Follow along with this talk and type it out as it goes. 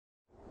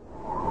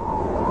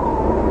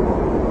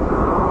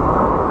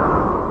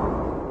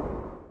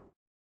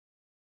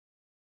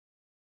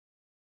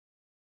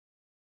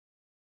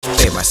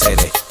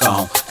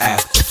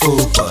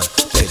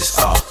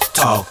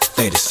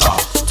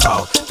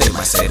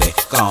say they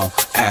gon'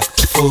 act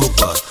the fool,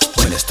 but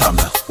when it's time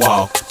to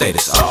walk, they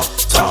just all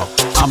talk.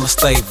 I'ma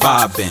stay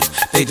vibing,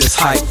 they just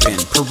hyping.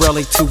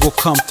 Perelli2 will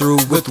come through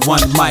with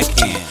one mic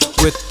and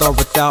with or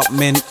without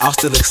men, I'll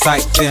still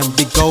excite them.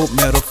 Be gold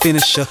medal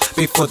finisher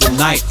before the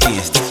night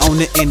ends. The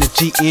owner in the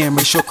GM,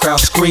 make sure crowd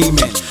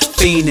screaming,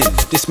 fiending.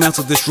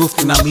 Dismantle this roof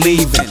and I'm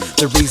leaving.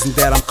 The reason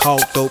that I'm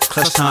called dope,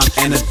 clutch time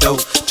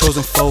antidote.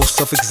 Chosen foe,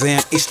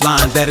 self-exam, each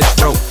line that is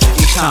wrote.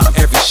 Each time,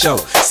 every show,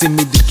 send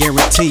me the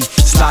guarantee.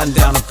 Sliding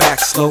down the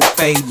back slope,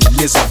 fading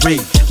misery.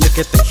 Look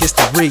at the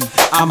history,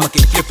 I'ma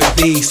get flipping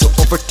these. So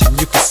over time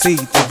you can see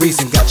the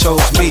reason God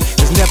chose me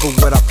is never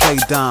what I play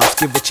dimes.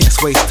 Give a chance,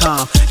 waste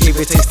time. Gave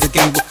a taste the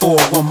game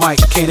before, one mic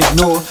can't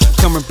ignore.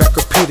 Coming back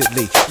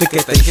repeatedly, look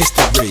at the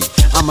history.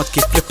 I'ma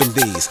get flipping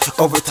these,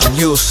 over time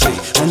you'll see.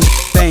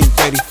 Anything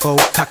ready for,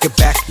 cock it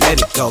back,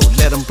 let it go.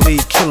 Let them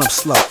bleed, kill them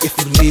slow. If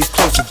you leave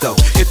closer though,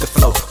 hit the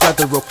flow, grab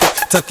the rope,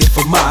 tuck it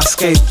for my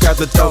escape. Grab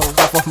the dough,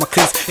 wipe off my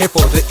cleats, head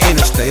for the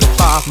interstate.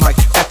 A 5 mic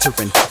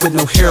veteran, with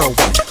no heroin,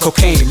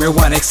 cocaine,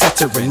 marijuana,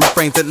 etc. My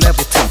brain's at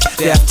level 10,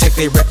 death tech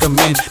they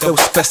recommend. Those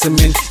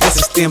specimens,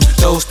 this is them,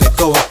 those that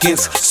go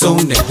against,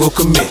 soon they will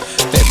commit.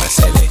 They might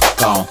say they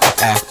gon'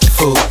 act the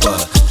fool,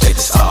 but they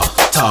just all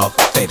talk,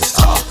 they just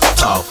all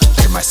talk.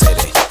 They might say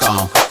they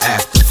gon'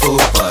 act the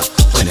fool, but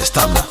when it's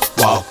time to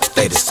walk,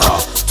 they just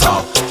all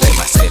talk. They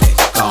might say they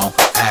gon'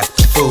 act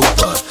the fool,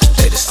 but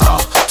they just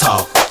all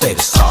talk, they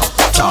just all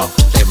talk.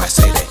 They might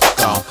say they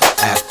gon'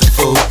 act the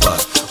fool,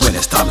 but when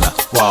it's time to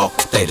walk,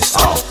 they just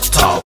all